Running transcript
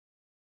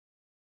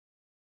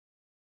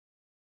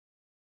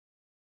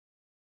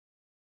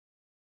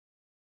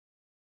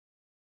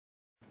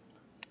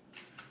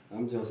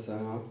I'm just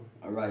a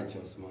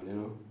righteous man, you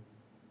know,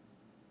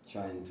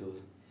 trying to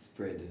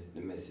spread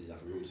the message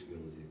of roots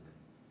music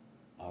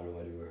all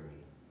over the world.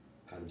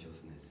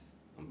 Consciousness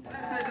and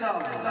positivity.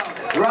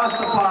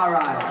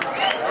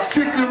 Rastafari,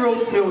 strictly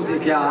roots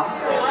music, yeah.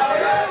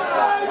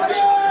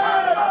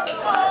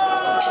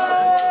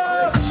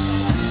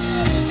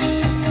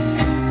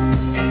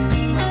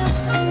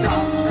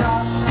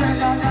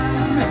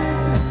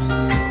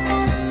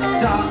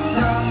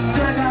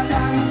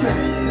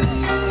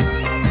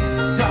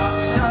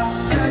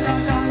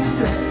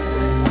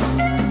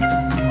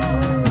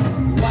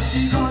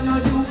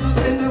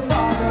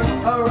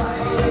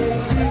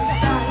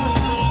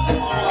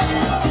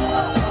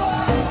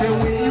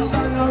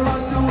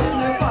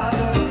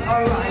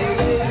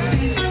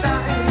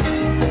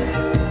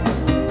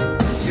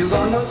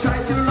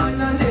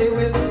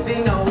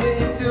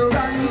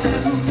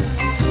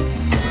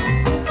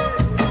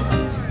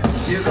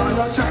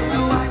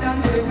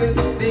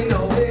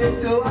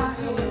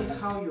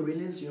 How you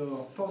release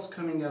your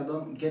forthcoming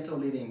album, Ghetto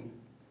Living?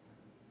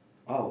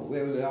 Oh,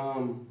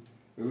 well,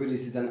 we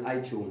released it on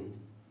iTunes.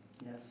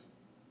 Yes.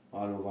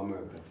 All over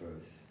America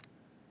first.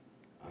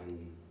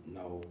 And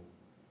now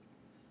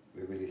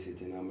we release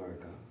it in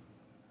America.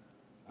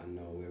 And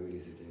now we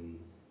release it in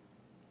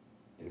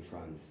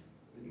France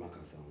with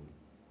Macasson.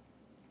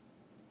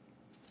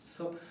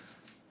 So,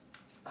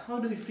 how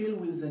do you feel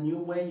with the new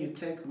way you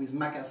take with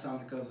Macasson?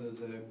 Because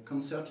the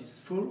concert is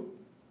full,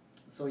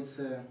 so it's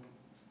a...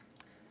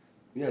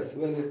 Yes,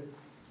 well,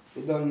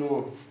 we don't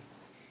know.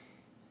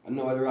 I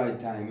know at the right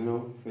time, you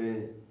know,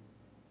 to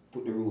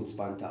put the roots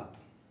on top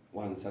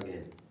once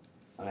again.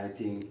 And I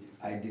think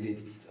I did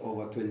it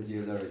over 20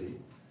 years already,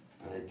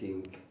 and I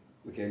think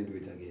we can do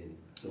it again.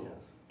 So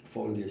yes. The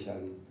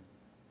foundation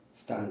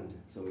stand,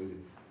 so we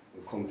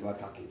come to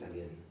attack it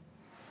again.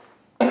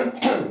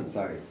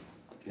 Sorry,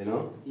 you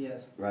know?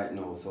 Yes. Right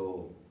now,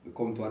 so we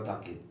come to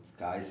attack it.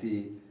 Because I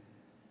see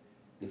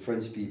the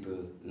French people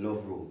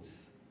love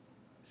roots.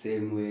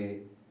 Same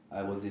way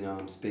I was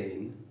in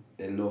Spain,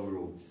 they love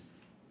roots.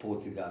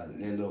 Portugal,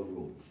 they love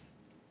roots.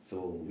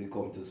 So we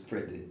come to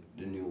spread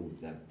the news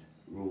that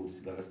roots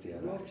gonna stay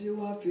alive. Rough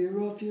you off,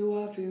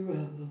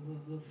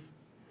 rough.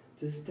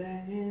 To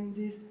stand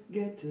this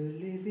ghetto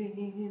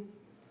living.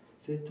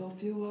 Say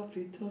tough you off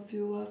it, tough.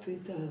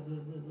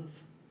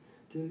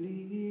 To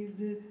live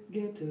the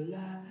ghetto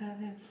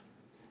life.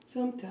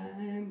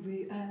 Sometimes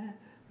we have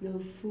no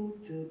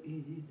food to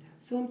eat.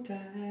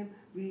 Sometimes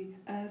we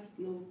have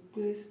no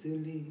place to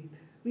live.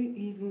 We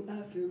even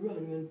have to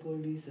run when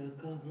police are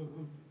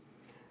come.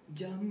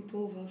 Jump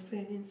over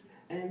fence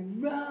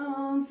and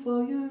run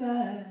for your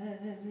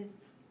life.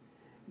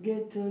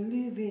 Ghetto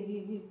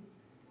living,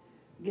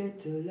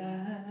 ghetto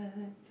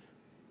life.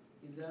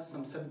 Is there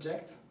some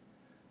subject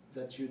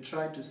that you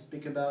try to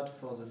speak about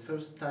for the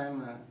first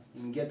time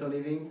in Ghetto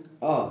Living?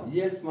 Oh,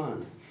 yes,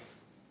 man.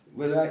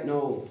 Well, right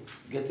now,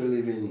 ghetto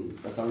living,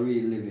 that's a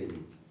real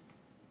living.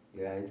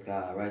 Yeah,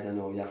 right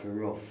now you have a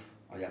rough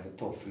or you have a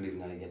tough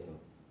living in the ghetto.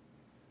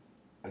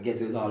 And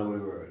ghetto is all over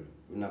the world.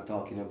 We're not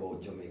talking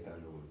about Jamaica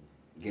alone.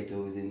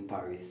 Ghetto is in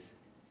Paris,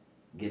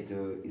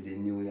 ghetto is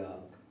in New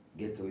York,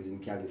 ghetto is in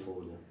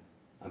California,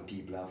 and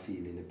people are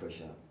feeling the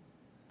pressure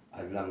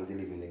as long as they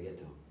live in the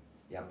ghetto.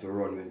 You have to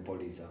run when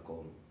police are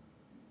come.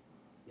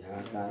 You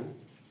understand?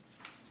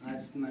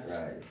 That's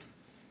nice. Right.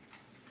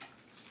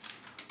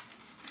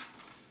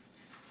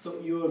 So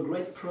you're a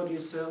great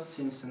producer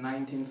since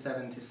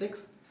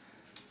 1976.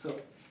 So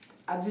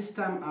at this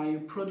time, are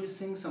you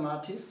producing some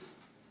artists?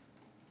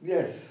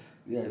 Yes.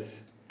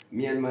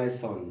 Me and my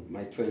son,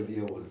 my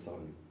 12-year-old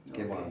son,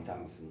 Okay. Linval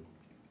Thompson.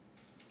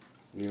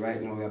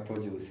 Right now we are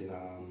producing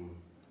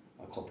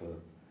a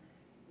couple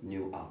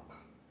new acts.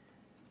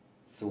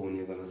 Soon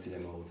you're gonna see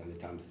them out on the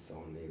Thompson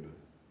Sound label.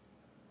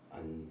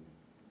 And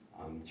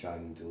I'm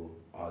trying to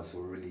also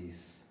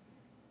release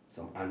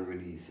some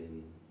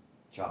unreleasing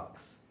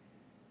tracks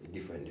with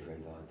different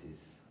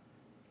artists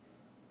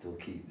to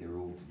keep the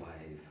roots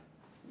vibe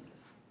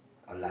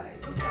alive.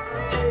 You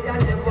can't say I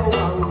never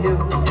told you.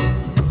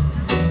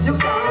 You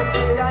must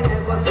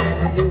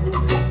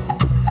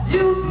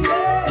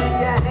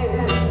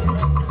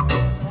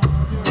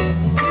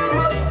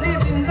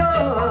live in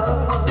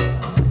love.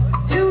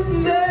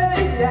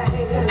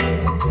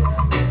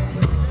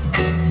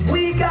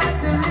 We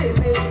got to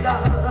live in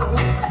love.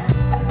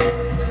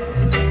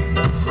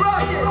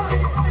 Rock it.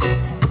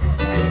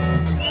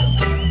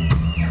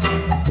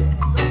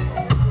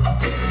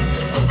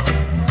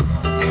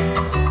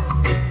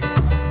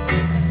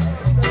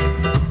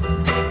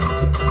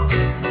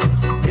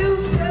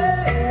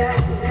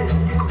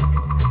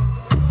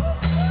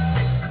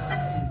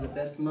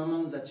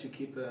 Moments that you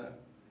keep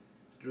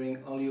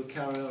during all your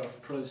career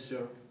of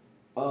producer?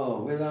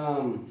 Oh,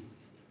 well,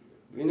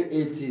 in the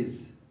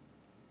 80s,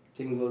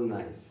 things was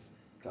nice.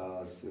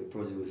 Because we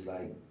produced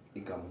like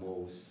Ika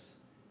Mouse,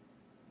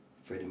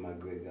 Freddie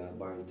McGregor,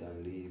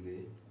 Barrington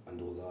Levy, and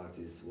those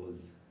artists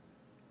was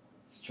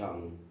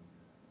strong,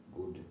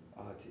 good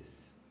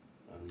artists.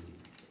 And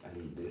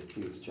they're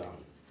still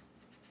strong.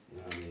 You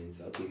know what I mean?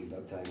 So I think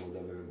that time was a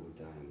very good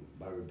time.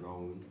 Barry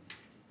Brown,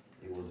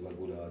 he was a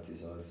good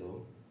artist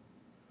also.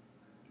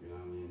 You know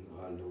what I mean?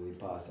 Although he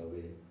passed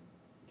away,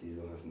 he's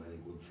one of my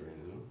good friends,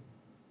 you know?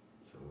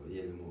 So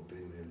hear him up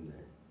anyway in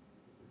there.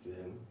 See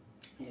him?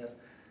 Yes,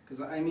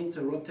 because I met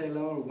Rod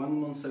Taylor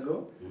 1 month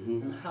ago,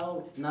 and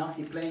how now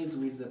he plays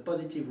with the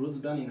Positive Roots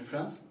band in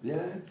France.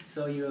 Yeah.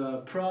 So you're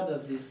proud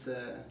of this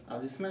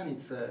man.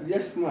 It's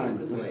yes, man.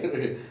 It's a good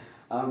way.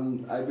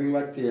 I bring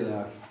Rod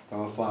Taylor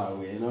from far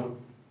away, you know?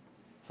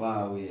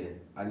 Far away.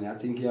 And I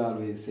think he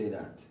always say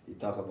that. He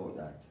talk about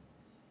that.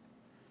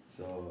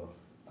 So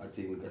I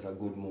think it's a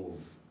good move.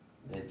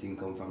 Anything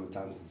come from the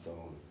Thompson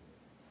song.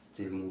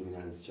 Still moving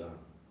and strong.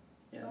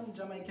 Yes. Some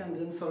Jamaican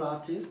dancehall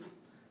artists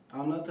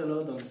are not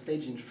allowed on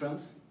stage in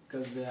France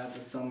because they have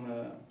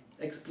some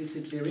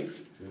explicit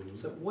lyrics.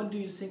 So what do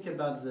you think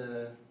about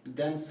the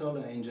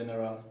dancehall in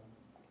general?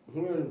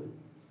 Well,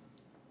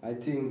 I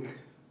think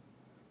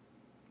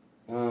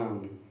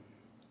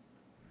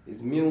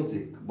it's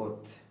music,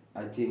 but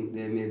I think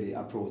they maybe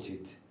approach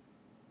it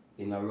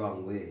in a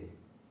wrong way.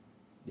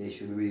 They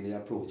should really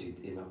approach it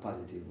in a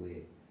positive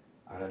way.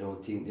 And I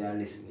don't think they are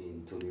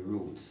listening to the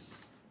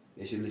roots.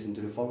 They should listen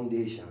to the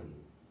foundation,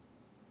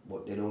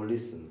 but they don't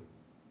listen.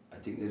 I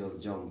think they just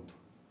jump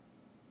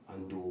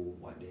and do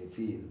what they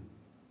feel.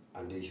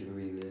 And they should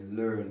really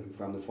learn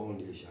from the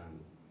foundation.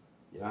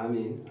 You know what I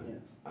mean?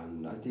 Yes.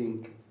 And I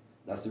think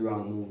that's the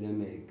wrong move they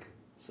make.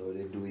 So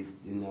they do it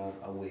in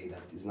a way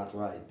that is not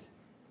right.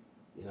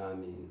 You know what I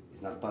mean?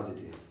 It's not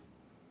positive.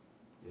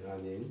 You know what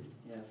I mean?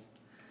 Yes.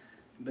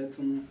 But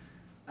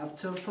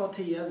after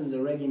 40 years in the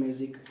reggae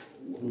music,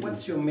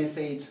 what's your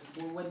message?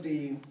 What do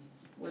you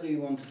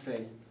want to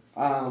say?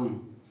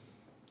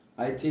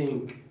 I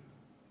think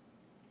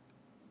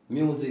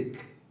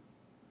music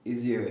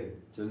is here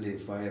to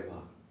live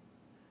forever.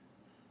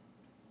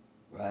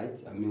 Right?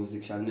 And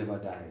music shall never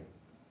die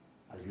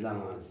as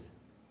long as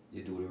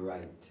you do the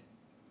right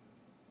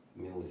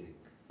music,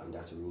 and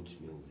that's roots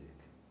music.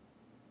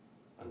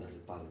 And that's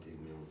positive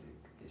music.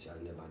 It shall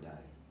never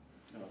die.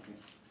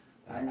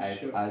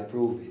 Okay. I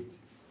proved it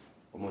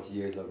almost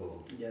years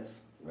ago.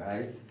 Yes.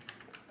 Right?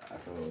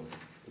 So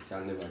it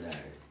shall never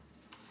die.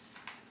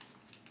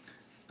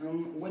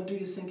 What do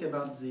you think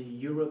about the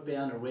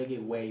European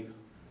reggae wave?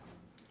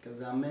 Because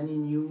there are many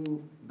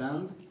new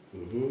bands.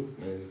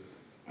 Well,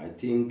 I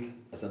think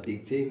that's a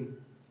big thing,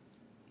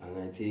 and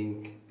I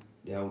think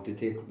they have to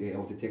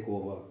take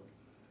over,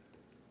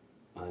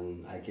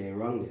 and I can't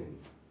wrong them.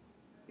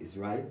 It's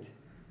right,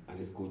 and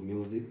it's good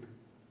music,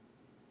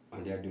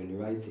 and they are doing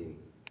the right thing.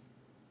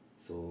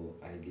 So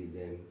I give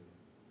them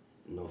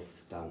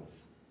enough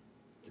thanks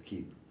to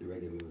keep the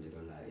reggae music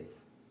alive.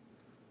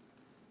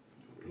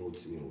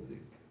 Roots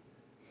music.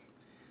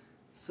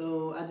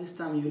 So at this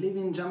time you live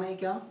in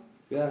Jamaica?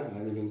 Yeah, I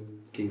live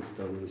in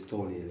Kingston, in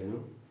Stony Hill, you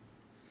know.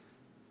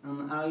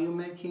 And are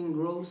you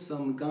grow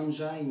some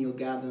ganja in your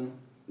garden?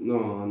 No,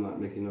 I'm not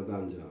making no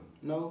ganja.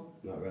 No?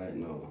 Not right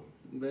now.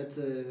 But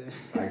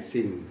I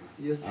sing.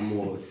 yes. I'm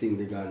more sing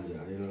the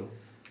ganja, you know.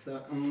 So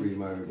free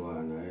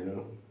marijuana, you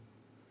know.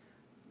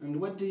 And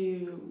what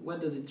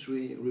does it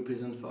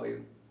represent for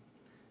you?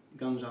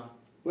 Ganja?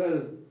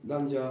 Well,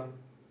 ganja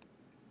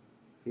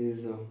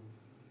is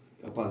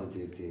a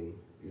positive thing.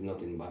 It's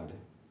nothing bad.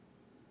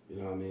 You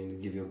know what I mean?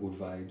 It give you good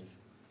vibes,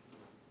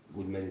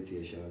 good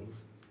meditation,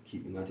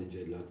 keep the natty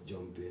dreadlocks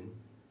jumping.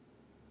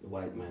 The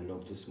white man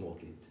loves to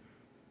smoke it.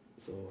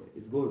 So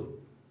it's good.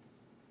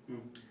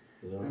 You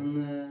know?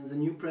 And the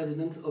new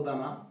president,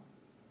 Obama,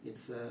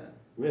 it's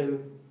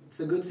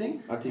a good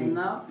thing. I think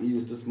now, he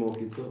used to smoke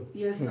it too.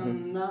 Yes,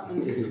 and now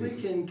and this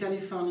week in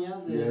California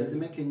they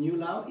make a new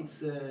law.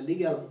 It's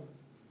legal.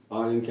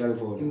 All in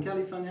California? In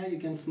California you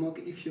can smoke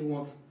if you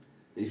want.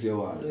 If you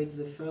want. So it's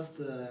the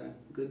first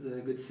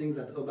good thing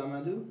that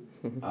Obama do.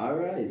 All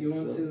right. You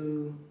want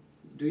to...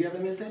 Do you have a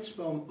message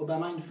from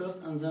Obama in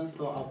first and then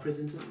for our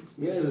president,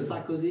 Mr.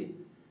 Sarkozy?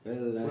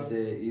 Well, I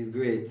say he's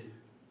great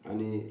and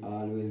he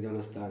always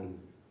gonna stand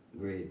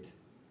great.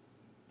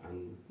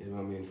 And you know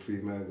what I mean, free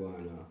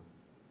marijuana.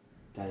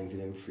 Time for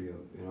them free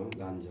up, you know,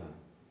 ganja.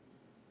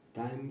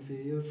 Time for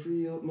you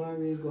free up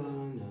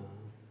marijuana.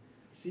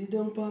 Sit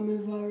down on my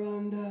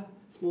veranda,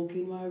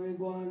 smoking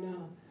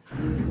marijuana.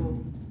 Here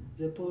come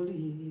the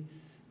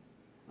police.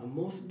 I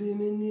must be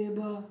my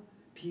neighbor,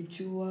 peep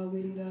through a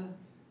window.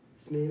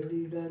 Smell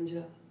the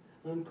ganja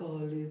and call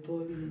the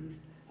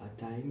police. A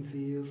time for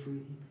you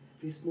free,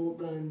 fi smoke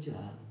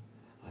ganja.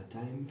 A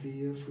time for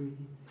you free,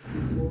 fi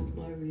smoke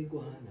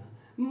marijuana.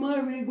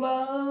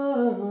 Marijuana,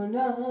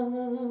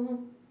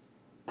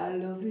 I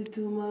love it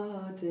to my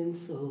heart and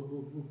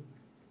soul.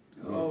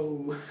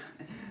 Oh,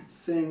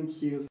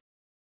 thank you.